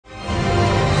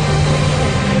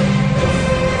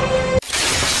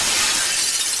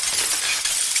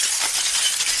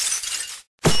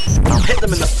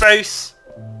house,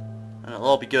 and it'll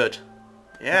all be good.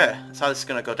 Yeah, that's how this is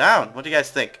gonna go down. What do you guys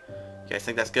think? You guys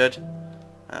think that's good?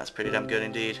 That's pretty damn good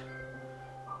indeed.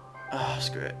 Oh,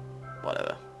 screw it.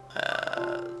 Whatever.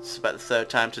 It's about the third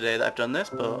time today that I've done this,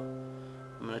 but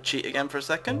I'm gonna cheat again for a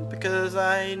second because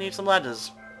I need some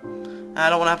ladders. I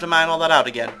don't want to have to mine all that out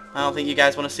again. I don't think you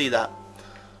guys want to see that.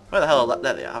 Where the hell are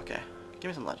there they are, okay. Give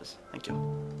me some ladders. Thank you.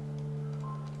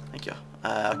 Thank you.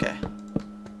 Okay.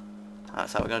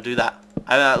 That's how we're gonna do that.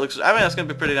 I think that's gonna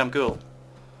be pretty damn cool.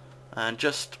 And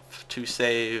just to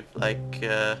save like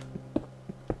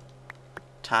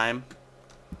time,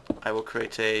 I will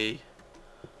create a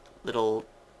little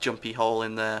jumpy hole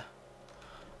in there.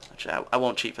 Actually, I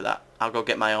won't cheat for that. I'll go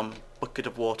get my own bucket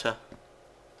of water.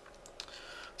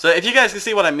 So if you guys can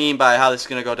see what I mean by how this is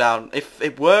going to go down, if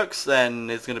it works, then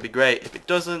it's going to be great. If it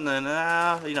doesn't, then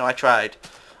you know, I tried,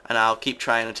 and I'll keep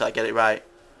trying until I get it right.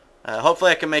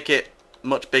 Hopefully I can make it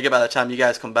much bigger by the time you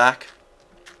guys come back.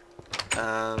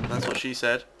 That's what she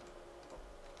said.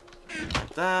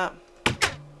 Like that.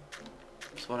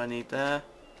 That's what I need there.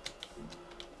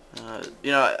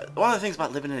 You know, one of the things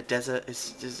about living in a desert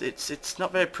is it's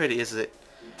not very pretty, is it?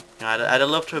 You know, I'd have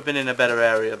loved to have been in a better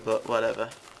area, but whatever.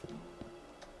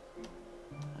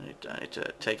 I need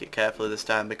to take it carefully this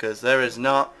time because there is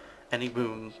not any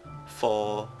room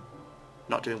for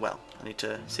not doing well. I need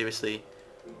to seriously.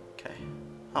 Okay, I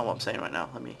don't know what I'm saying right now.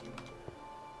 Let me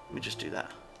just do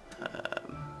that.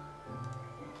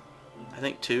 I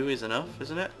think 2 is enough,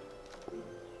 isn't it?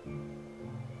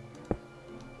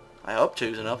 I hope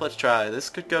 2's enough. Let's try. This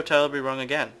could go terribly wrong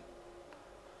again.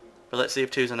 But let's see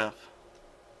if 2's enough.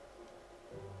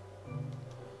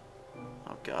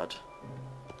 Oh god.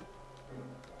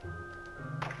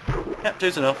 Yep,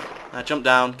 2's enough. Now jump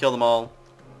down, kill them all.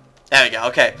 There we go,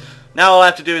 okay. Now all I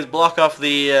have to do is block off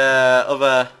the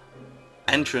other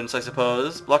entrance, I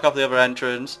suppose. Block off the other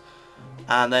entrance.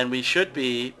 And then we should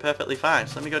be perfectly fine.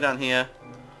 So let me go down here.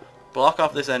 Block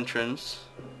off this entrance.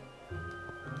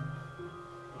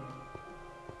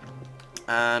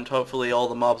 And hopefully all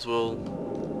the mobs will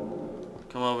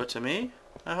come over to me,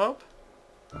 I hope.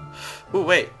 Ooh,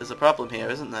 wait, there's a problem here,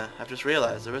 isn't there? I've just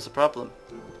realised there is a problem.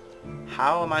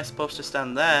 How am I supposed to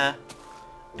stand there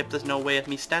if there's no way of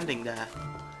me standing there?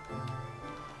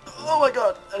 Oh my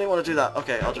god, I didn't want to do that.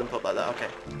 Okay, I'll jump up like that, okay.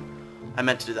 I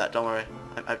meant to do that, don't worry.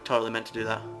 I totally meant to do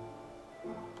that.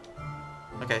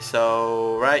 Okay,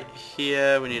 so right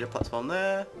here we need a platform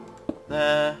there,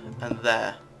 there, and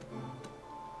there.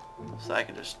 So I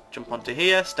can just jump onto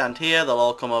here, stand here, they'll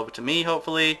all come over to me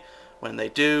hopefully. When they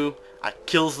do, I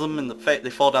kills them in the face, they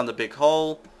fall down the big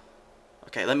hole.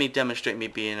 Okay, let me demonstrate me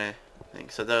being a thing.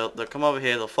 So they'll come over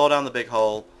here, they'll fall down the big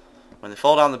hole. When they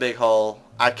fall down the big hole,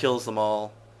 I kills them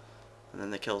all. And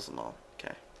then they kills them all.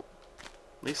 Okay.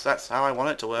 At least that's how I want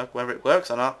it to work. Whether it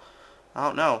works or not, I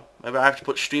don't know. Maybe I have to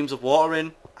put streams of water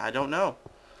in, I don't know.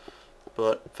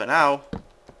 But for now,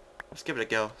 let's give it a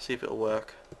go, see if it'll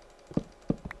work.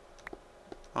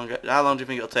 How long do you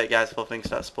think it'll take, guys, before things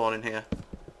start spawning here?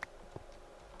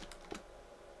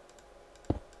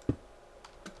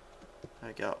 There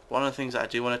we go. One of the things that I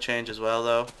do want to change as well,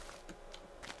 though,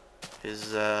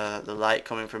 is the light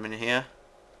coming from in here.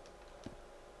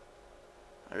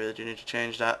 I really do need to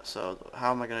change that. So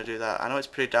how am I going to do that? I know it's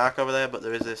pretty dark over there, but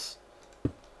there is this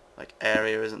like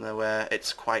area, isn't there, where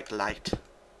it's quite light.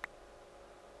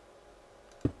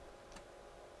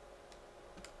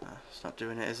 It's not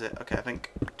doing it, is it? Okay, I think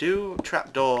do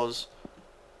trapdoors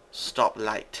stop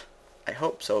light? I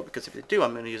hope so, because if they do,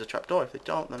 I'm going to use a trapdoor. If they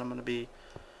don't, then I'm going to be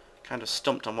kind of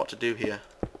stumped on what to do here.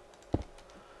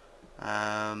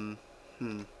 Go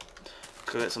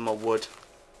get some more wood.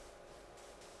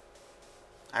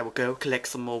 I will go collect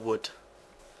some more wood.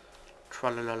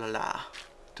 Tra la la la la.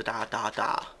 Da da da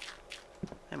da.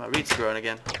 Hey, my reed's growing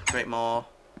again. Create more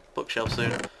bookshelf soon.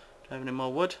 Do I have any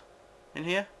more wood in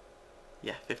here?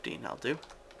 Yeah, 15, that'll do.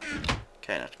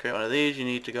 Okay, now to create one of these, you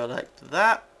need to go like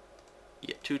that. You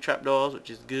get 2 trapdoors, which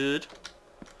is good.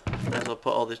 Then I'll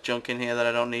put all this junk in here that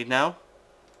I don't need now.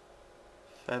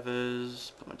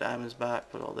 Feathers, put my diamonds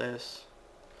back, put all this.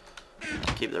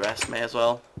 Keep the rest, may as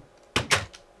well.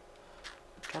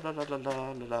 La la la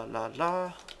la la la la.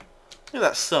 Look at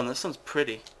that sun, that sun's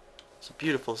pretty. It's a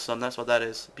beautiful sun, that's what that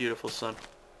is, a beautiful sun.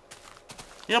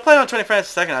 You know, playing on 20 frames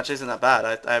per second actually isn't that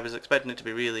bad. I was expecting it to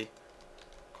be really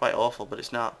quite awful, but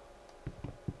it's not.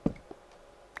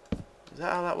 Is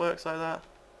that how that works like that?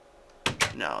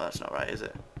 No, that's not right, is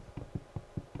it?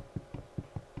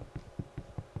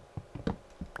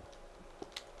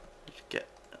 Just get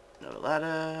another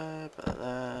ladder, put that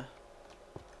there.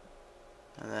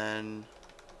 And then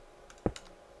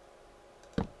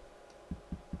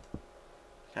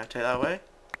Can I take that away?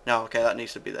 No, okay, that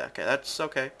needs to be there. Okay, that's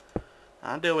okay.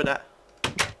 I'll deal with that.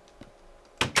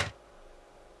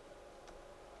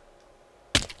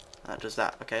 That does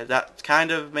that. Okay, that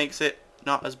kind of makes it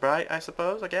not as bright, I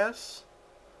suppose, I guess.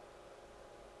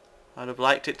 I'd have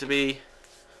liked it to be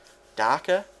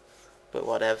darker, but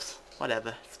whatevs.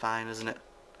 Whatever, it's fine, isn't it?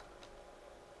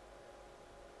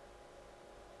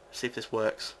 Let's see if this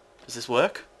works. Does this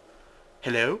work?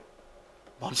 Hello?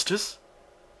 Monsters?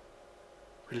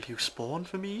 Will you spawn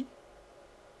for me?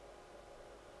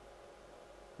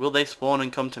 Will they spawn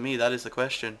and come to me? That is the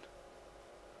question.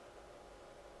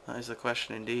 That is the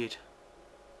question indeed.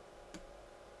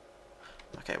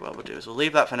 Okay, what we'll do is we'll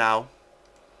leave that for now.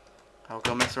 I'll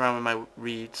go mess around with my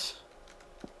reeds.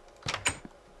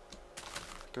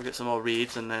 Go get some more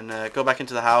reeds and then go back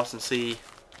into the house and see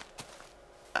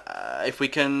if we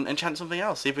can enchant something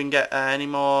else. See if we can get any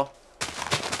more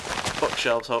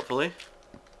bookshelves, hopefully.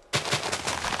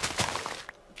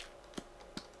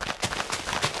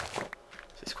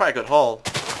 It's quite a good haul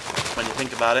when you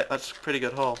think about it. That's a pretty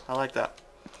good haul. I like that.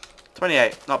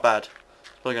 28, not bad. It's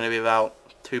probably going to be about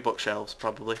 2 bookshelves,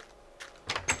 probably.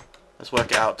 Let's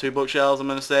work it out. 2 bookshelves, I'm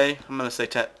going to say.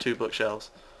 2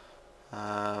 bookshelves.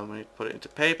 We need to put it into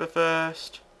paper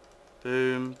first.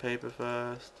 Boom, paper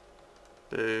first.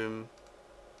 Boom.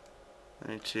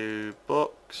 Into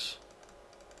books.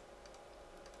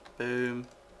 Boom.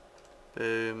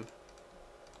 Boom.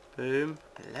 Boom.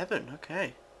 11,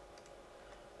 okay.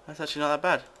 That's actually not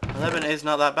that bad. 11 is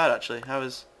not that bad, actually. I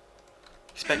was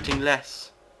expecting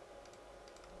less.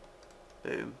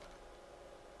 Boom.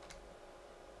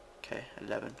 Okay,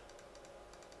 11.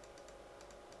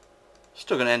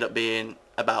 Still going to end up being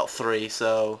about 3,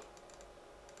 so...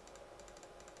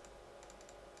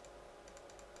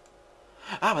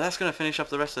 Ah, but that's going to finish off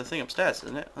the rest of the thing upstairs,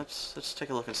 isn't it? Let's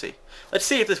take a look and see. Let's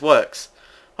see if this works.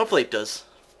 Hopefully it does.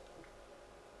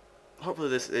 Hopefully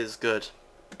this is good.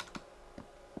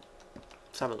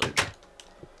 Let's have a look.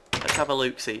 Let's have a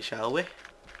look-see, shall we?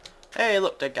 Hey,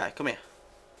 look, dead guy. Come here.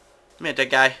 Come here, dead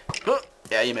guy. Oh,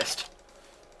 yeah, you missed.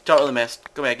 Totally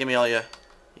missed. Come here, give me all your...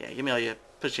 Yeah, give me all your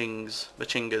pachingas.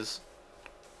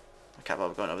 I can't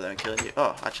bother going over there and killing you.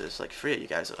 Oh, actually, there's like 3 of you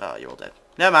guys. Oh, you're all dead.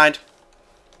 Never mind.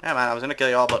 Never mind, I was going to kill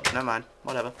you all, but never mind.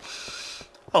 Whatever.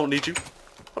 I don't need you. I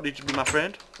don't need you to be my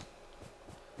friend.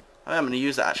 I am going to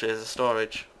use that, actually, as a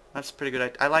storage. That's a pretty good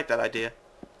idea. I like that idea.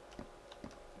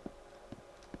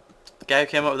 The guy who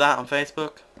came up with that on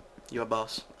Facebook, you're a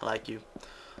boss. I like you.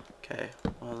 Okay,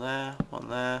 one there, one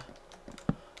there,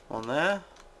 one there.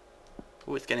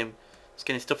 Ooh, it's getting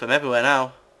stuff from everywhere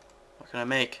now. What can I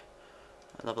make?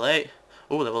 Level 8.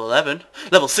 Ooh, level 11.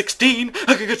 Level 16!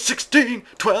 I can get 16!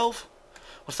 12!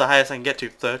 What's the highest I can get to?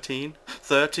 13?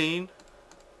 13?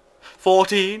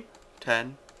 14?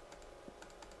 10?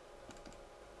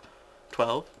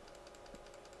 12?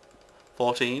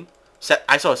 14?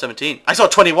 I saw 17. I saw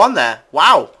 21 there!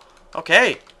 Wow!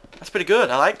 Okay. That's pretty good.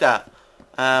 I like that.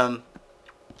 That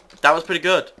was pretty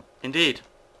good. Indeed.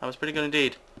 That was pretty good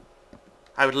indeed.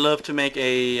 I would love to make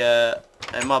a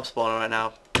mob spawner right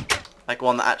now. Like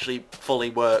one that actually fully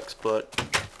works, but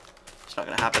it's not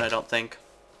going to happen, I don't think.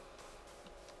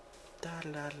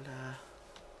 Da-la-la.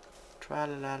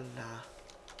 Tra-la-la-la.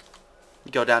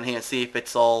 You go down here and see if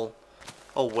it's all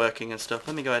working and stuff.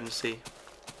 Let me go ahead and see.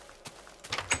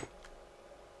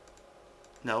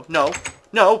 No, no,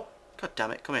 no! God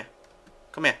damn it, come here.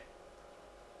 Come here.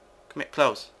 Come here,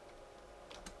 close.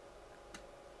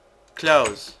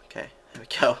 Close. Okay, there we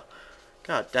go.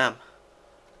 God damn.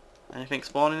 Anything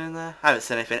spawning in there? I haven't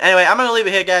seen anything. Anyway, I'm going to leave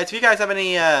it here, guys. If you guys have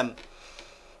any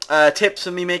tips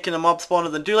for me making a mob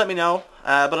spawner, then do let me know.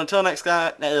 But until next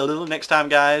time,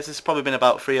 guys, this has probably been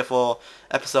about 3 or 4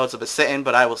 episodes of a sitting,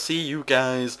 but I will see you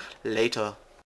guys later.